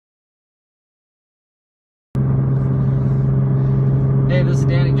Hey, this is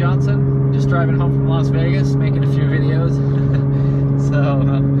Danny Johnson, just driving home from Las Vegas, making a few videos. So,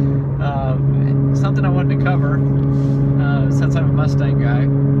 something I wanted to cover, since I'm a Mustang guy.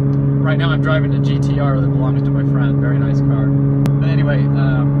 Right now I'm driving a GTR that belongs to my friend, very nice car. But anyway,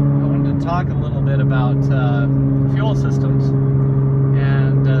 I wanted to talk a little bit about fuel systems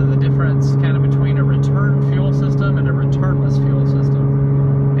and the difference kind of between a return fuel system and a returnless fuel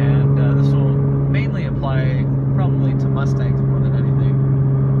system. And this will mainly apply probably to Mustangs more than anything,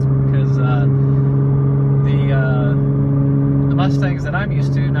 because the Mustangs that I'm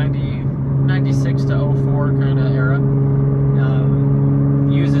used to, 96 to 04 kind of era,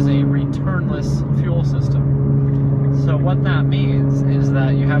 uses a returnless fuel system. So what that means is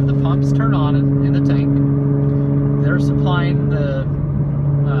that you have the pumps turn on in the tank. They're supplying the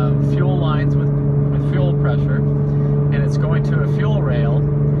fuel lines with fuel pressure, and it's going to a fuel rail.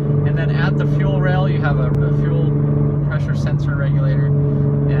 And then at the fuel rail, you have a fuel pressure sensor regulator,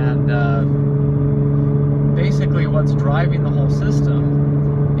 and basically what's driving the whole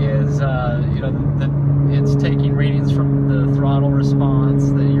system is it's taking readings from the throttle response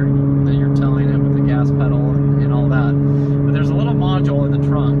that you're telling it with the gas pedal and all that. But there's a little module in the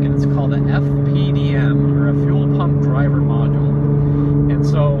trunk, and it's called an FPDM, or a fuel pump driver module. And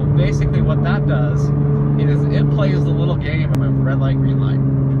so basically what that does is it plays the little game of red light, green light.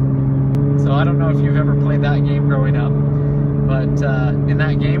 So I don't know if you've ever played that game growing up, but in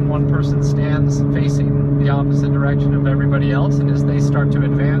that game, one person stands facing the opposite direction of everybody else, and as they start to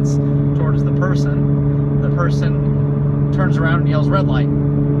advance towards the person turns around and yells red light,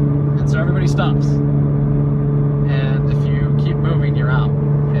 and so everybody stops. And if you keep moving, you're out.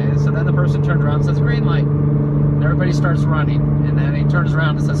 Okay, so then the person turns around and says green light, and everybody starts running, and then he turns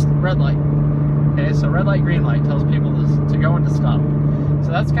around and says red light. Okay, so red light, green light tells people to go and to stop. So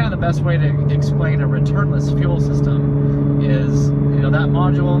that's kind of the best way to explain a returnless fuel system is, that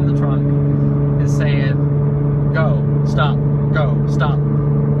module in the trunk is saying, go, stop,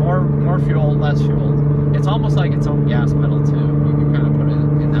 more fuel, less fuel. It's almost like its own gas pedal too. You can kind of put it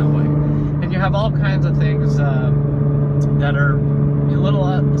in that way. And you have all kinds of things that are little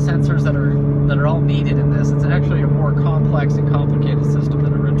sensors that are all needed in this. It's actually a more complex and complicated system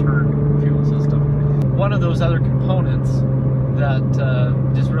than a return fuel system. One of those other components that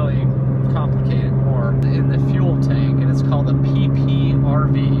just really complicated more in the fuel tank, and it's called a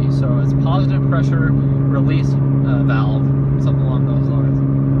PPRV. So it's positive pressure release valve, something along those lines,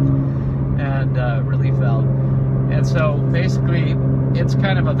 and relief valve. And so basically it's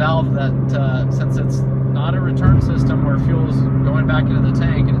kind of a valve that since it's not a return system where fuel's going back into the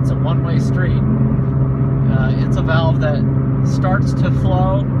tank and it's a one-way street, it's a valve that starts to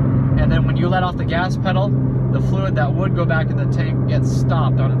flow, and then when you let off the gas pedal, the fluid that would go back in the tank gets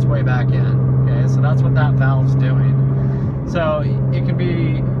stopped on its way back in. Okay, so that's what that valve's doing. So it can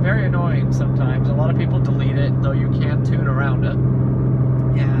be very annoying sometimes. A lot of people delete it, though you can tune around it.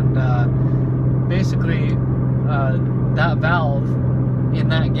 And basically, that valve in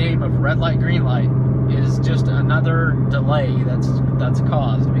that game of red light, green light is just another delay that's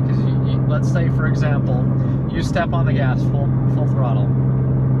caused, because let's say, for example, you step on the gas full throttle.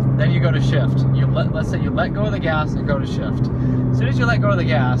 Then you go to shift. Let's say you let go of the gas and go to shift. As soon as you let go of the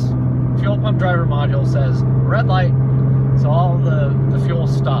gas, fuel pump driver module says red light, so all the fuel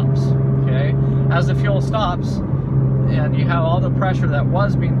stops. Okay? As the fuel stops, and you have all the pressure that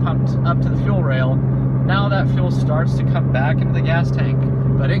was being pumped up to the fuel rail, now that fuel starts to come back into the gas tank,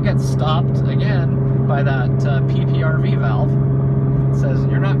 but it gets stopped again by that PPRV valve. It says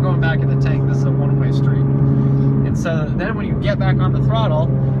you're not going back in the tank, this is a one-way street. And so then when you get back on the throttle,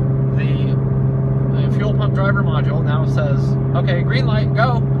 the fuel pump driver module now says, okay, green light,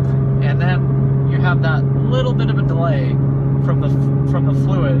 go. And then you have that little bit of a delay from the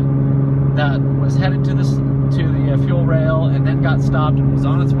fluid that was headed to the fuel rail and then got stopped and was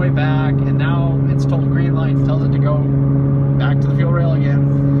on its way back, and now it's told green light and tells it to go back to the fuel rail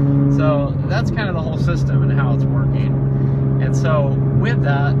again. So that's kind of the whole system and how it's working. And so with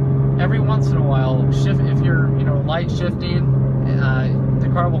that, every once in a while, if you're light shifting, the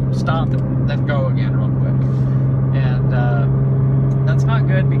car will stop and then go again real quick. And that's not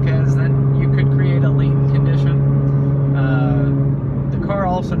good, because then you could create a lean condition. The car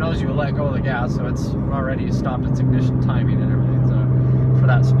also knows you let go of the gas, so it's already stopped its ignition timing and everything, so for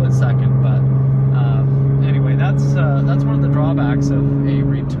that split second. But anyway, that's one of the drawbacks of a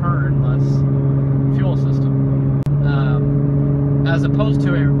returnless fuel system, as opposed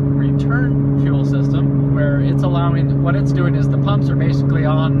to a return fuel system where it's allowing, what it's doing is the pumps are basically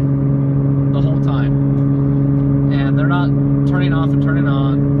on the whole time, and they're not turning off and turning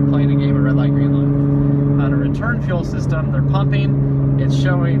on, playing a game of red light, green light. On a return fuel system, they're pumping, it's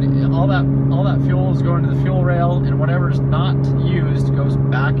showing all that fuel is going to the fuel rail, and whatever's not used goes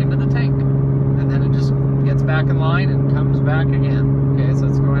back into the tank. And then it just gets back in line and comes back again. Okay, so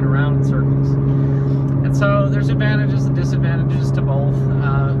it's going around in circles. And so there's advantages and disadvantages to both.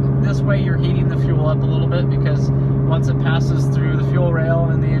 This way you're heating the fuel up a little bit, because once it passes through the fuel rail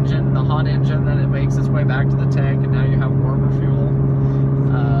and the engine, the hot engine, then it makes its way back to the tank, and now you have warmer fuel.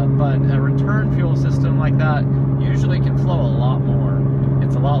 But a return fuel system like that usually can flow a lot more.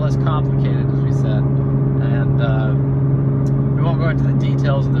 It's a lot less complicated, as we said. And we won't go into the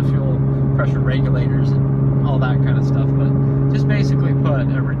details of the fuel pressure regulators and all that kind of stuff, but just basically put,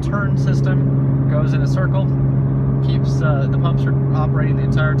 a return system goes in a circle, keeps the pumps are operating the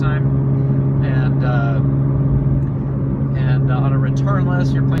entire time, and on a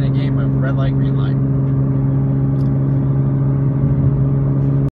returnless, you're playing a game of red light, green light.